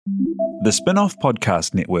The Spin-off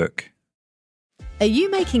Podcast Network. Are you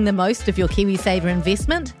making the most of your KiwiSaver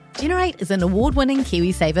investment? Generate is an award-winning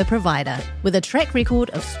KiwiSaver provider with a track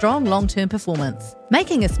record of strong long-term performance.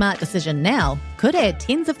 Making a smart decision now could add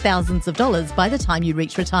tens of thousands of dollars by the time you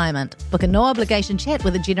reach retirement. Book a no-obligation chat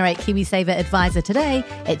with a Generate KiwiSaver advisor today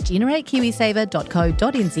at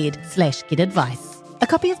generatekiwisaver.co.nz/get-advice. A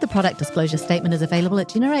copy of the product disclosure statement is available at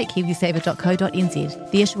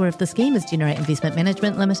generatekiwisaver.co.nz. The issuer of the scheme is Generate Investment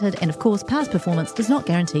Management Limited, and of course, past performance does not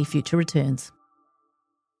guarantee future returns.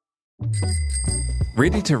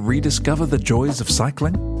 Ready to rediscover the joys of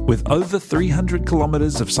cycling? With over 300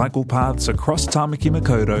 kilometres of cycle paths across Tāmaki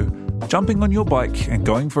Makaurau, jumping on your bike and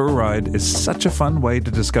going for a ride is such a fun way to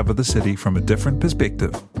discover the city from a different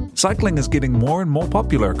perspective. Cycling is getting more and more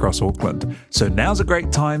popular across Auckland, so now's a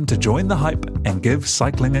great time to join the hype and give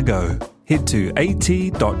cycling a go. Head to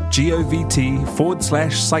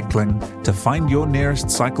at.govt/cycling to find your nearest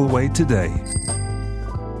cycleway today.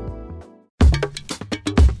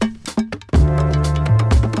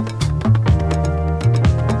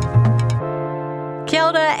 Kia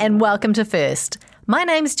ora and welcome to First. My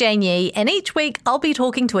name's Jane Yee, and each week I'll be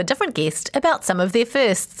talking to a different guest about some of their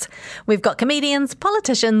firsts. We've got comedians,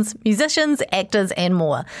 politicians, musicians, actors and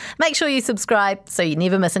more. Make sure you subscribe so you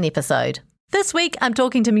never miss an episode. This week I'm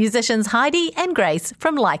talking to musicians Heidi and Grace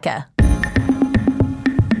from Laika.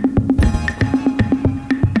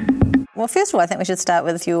 Well, first of all, I think we should start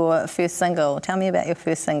with your first single. Tell me about your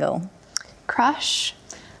first single. Crush.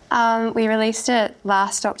 We released it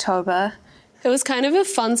last October. It was kind of a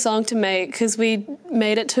fun song to make because we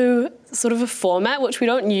made it to sort of a format which we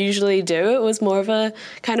don't usually do. It was more of a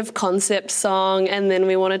kind of concept song, and then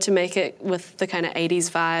we wanted to make it with the kind of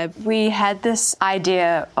 80s vibe. We had this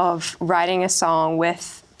idea of writing a song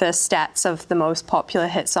with the stats of the most popular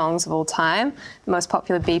hit songs of all time, the most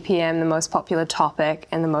popular BPM, the most popular topic,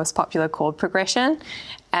 and the most popular chord progression.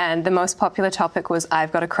 And the most popular topic was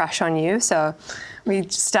I've Got a Crush on You, so we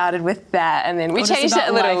started with that, and then we changed it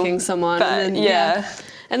a little. Liking someone, but, and then,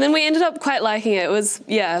 and then we ended up quite liking it. It was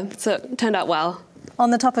so it turned out well.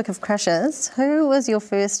 On the topic of crushes, who was your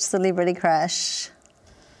first celebrity crush?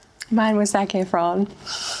 Mine was Zac Efron.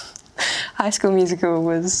 High School Musical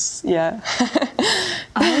was,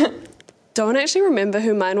 I don't actually remember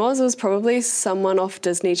who mine was. It was probably someone off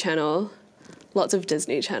Disney Channel. Lots of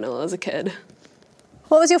Disney Channel as a kid.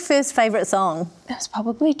 What was your first favourite song? It was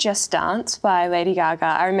probably Just Dance by Lady Gaga.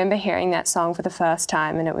 I remember hearing that song for the first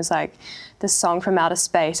time, and it was like this song from outer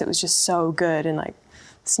space. It was just so good and like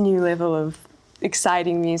this new level of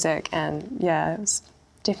exciting music, and it was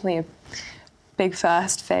definitely a big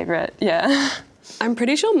first favourite, I'm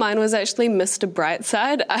pretty sure mine was actually Mr.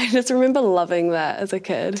 Brightside. I just remember loving that as a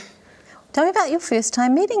kid. Tell me about your first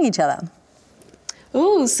time meeting each other.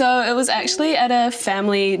 Ooh, so it was actually at a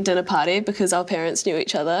family dinner party because our parents knew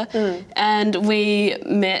each other, and we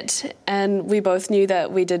met and we both knew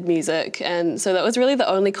that we did music, and so that was really the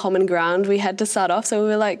only common ground we had to start off, so we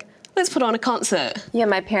were like, let's put on a concert. Yeah,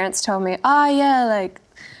 my parents told me, like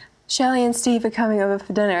Shirley and Steve are coming over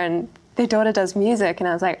for dinner and their daughter does music, and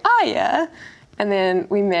I was like, and then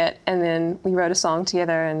we met and then we wrote a song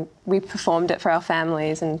together and we performed it for our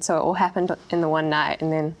families, and so it all happened in the one night, and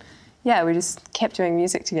then we just kept doing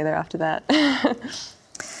music together after that.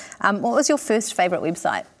 What was your first favourite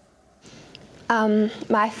website?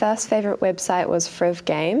 My first favourite website was Friv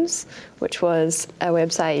Games, which was a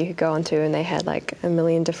website you could go onto, and they had like a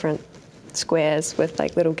million different squares with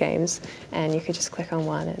like little games, and you could just click on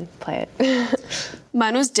one and play it.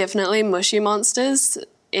 Mine was definitely Mushy Monsters.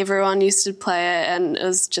 Everyone used to play it, and it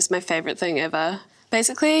was just my favourite thing ever.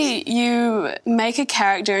 Basically, you make a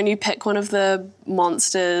character and you pick one of the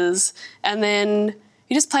monsters, and then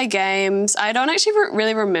you just play games. I don't actually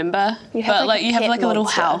really remember, but you have like a little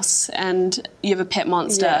house and you have a pet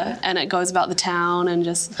monster, and it goes about the town and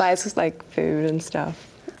just buys like food and stuff.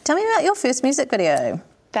 Tell me about your first music video.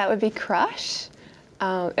 That would be Crush.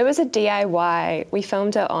 It was a DIY. We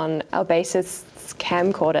filmed it on our bassist's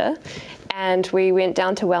camcorder, and we went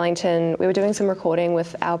down to Wellington. We were doing some recording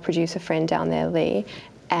with our producer friend down there, Lee,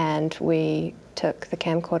 and we took the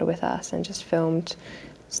camcorder with us and just filmed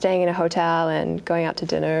staying in a hotel and going out to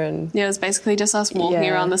dinner. And it was basically just us walking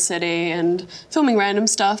around the city and filming random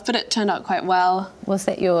stuff, but it turned out quite well. Was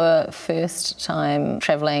that your first time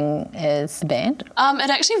travelling as a band? It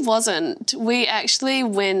actually wasn't. We actually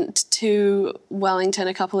went to Wellington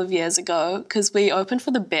a couple of years ago because we opened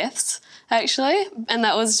for the Beths, actually, and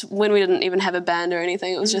that was when we didn't even have a band or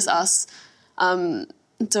anything. It was just us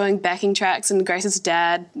doing backing tracks and Grace's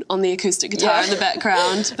dad on the acoustic guitar in the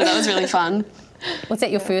background, but that was really fun. Was that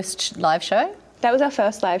your first live show? That was our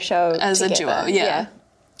first live show as together. a duo, yeah.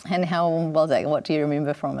 And how was it? What do you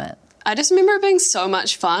remember from it? I just remember it being so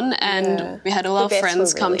much fun, and we had a lot The of bets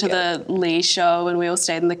friends were come really to good. the Lee show, and we all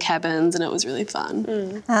stayed in the cabins, and it was really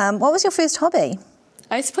fun. What was your first hobby?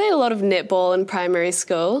 I used to play a lot of netball in primary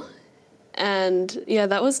school, and yeah,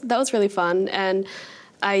 that was really fun. And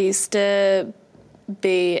I used to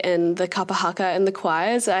be in the kapa haka and the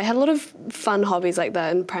choirs. I had a lot of fun hobbies like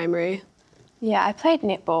that in primary. Yeah, I played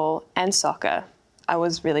netball and soccer. I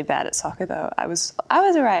was really bad at soccer though. I was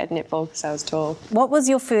alright at netball because I was tall. What was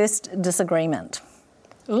your first disagreement?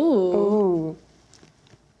 Ooh.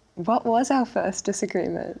 What was our first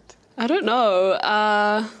disagreement? I don't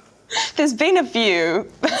know. There's been a few.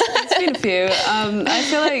 It's been a few. I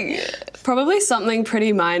feel like probably something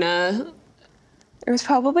pretty minor. It was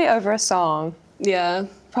probably over a song. Yeah.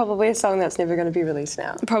 Probably a song that's never going to be released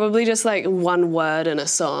now. Probably just like one word in a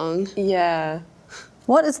song. Yeah.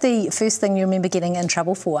 What is the first thing you remember getting in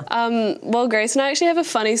trouble for? Well, Grace and I actually have a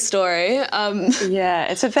funny story.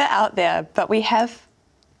 Yeah, it's a bit out there, but we have...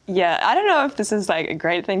 Yeah, I don't know if this is like a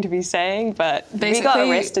great thing to be saying, but we got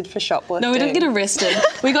Basically- arrested for shoplifting. No, we didn't get arrested.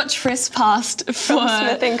 We got trespassed for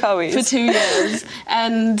Smith & Coe's. for 2 years,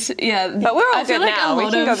 and yeah. But we're all I feel good like now. a We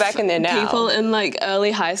lot can go of back in there now. People in like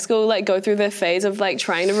early high school like go through their phase of like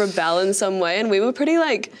trying to rebel in some way, and we were pretty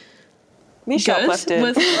like We good shoplifted.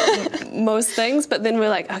 with most things, but then we're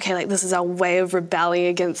like, okay, like this is our way of rebelling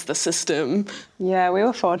against the system. Yeah, we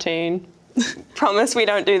were 14. Promise we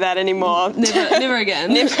don't do that anymore. Never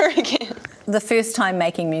again. Never again. The first time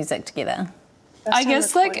making music together. I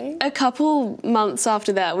guess like a couple months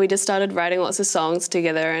after that, we just started writing lots of songs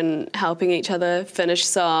together and helping each other finish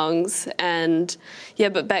songs. And yeah,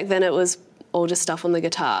 but back then it was all just stuff on the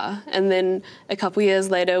guitar. And then a couple years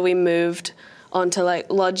later, we moved onto like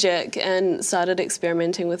Logic and started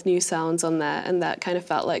experimenting with new sounds on that. And that kind of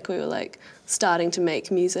felt like we were like starting to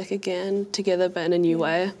make music again together, but in a new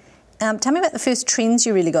way. Tell me about the first trends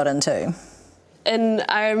you really got into. And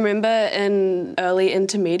I remember in early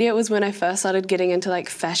intermediate was when I first started getting into like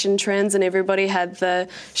fashion trends, and everybody had the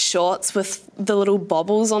shorts with the little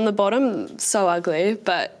bobbles on the bottom. So ugly,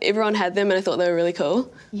 but everyone had them and I thought they were really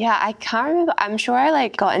cool. Yeah, I can't remember. I'm sure I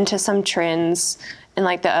like got into some trends in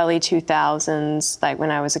like the early 2000s, like when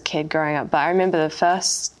I was a kid growing up. But I remember the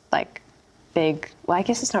first like big, well, I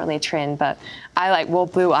guess it's not really a trend, but I like wore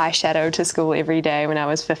blue eyeshadow to school every day when I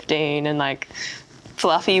was 15 and like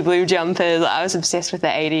fluffy blue jumpers. I was obsessed with the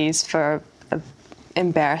 80s for an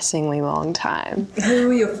embarrassingly long time. Who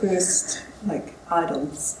were your first like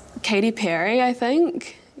idols? Katy Perry, I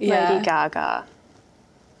think. Yeah. Lady Gaga.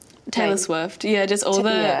 Taylor Like- Swift. Yeah, just all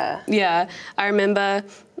the... Yeah. I remember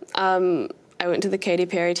I went to the Katy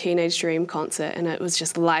Perry Teenage Dream concert and it was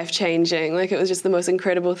just life-changing. Like, it was just the most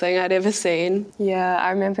incredible thing I'd ever seen. Yeah,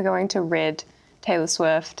 I remember going to Red, Taylor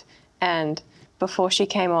Swift, and before she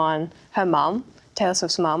came on, her mum, Taylor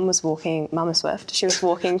Swift's mum, was walking, Mama Swift, she was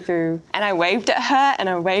walking through, and I waved at her, and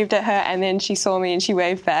then she saw me and she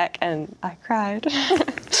waved back, and I cried.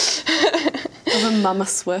 Of a Mama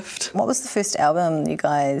Swift. What was the first album you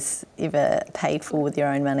guys ever paid for with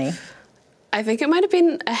your own money? I think it might have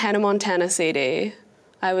been a Hannah Montana CD.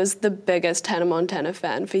 I was the biggest Hannah Montana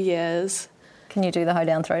fan for years. Can you do the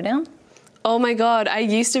Hoedown Throwdown? Oh my God, I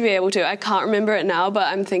used to be able to. I can't remember it now,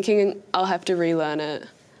 but I'm thinking I'll have to relearn it.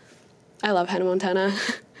 I love Hannah Montana.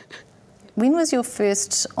 When was your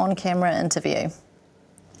first on-camera interview?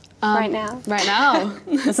 Right now. Right now.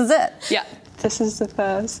 This is it? Yeah, This is the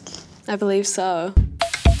first. I believe so.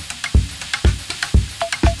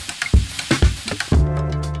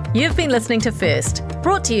 You've been listening to First,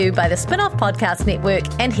 brought to you by the Spin-Off Podcast Network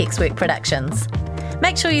and Hexwork Productions.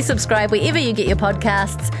 Make sure you subscribe wherever you get your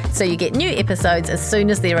podcasts so you get new episodes as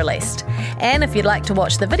soon as they're released. And if you'd like to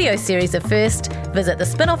watch the video series of First, visit the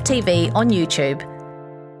Spin-Off TV on YouTube.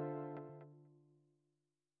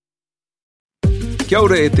 Kia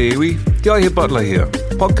ora e te iwi, Te Aihe Butler here,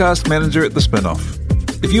 podcast manager at The Spin-Off.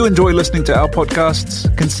 If you enjoy listening to our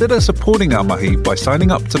podcasts, consider supporting our mahi by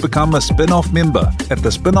signing up to become a Spin-Off member at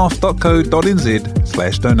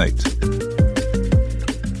thespinoff.co.nz/donate.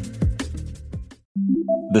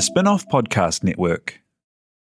 The Spin-Off Podcast Network.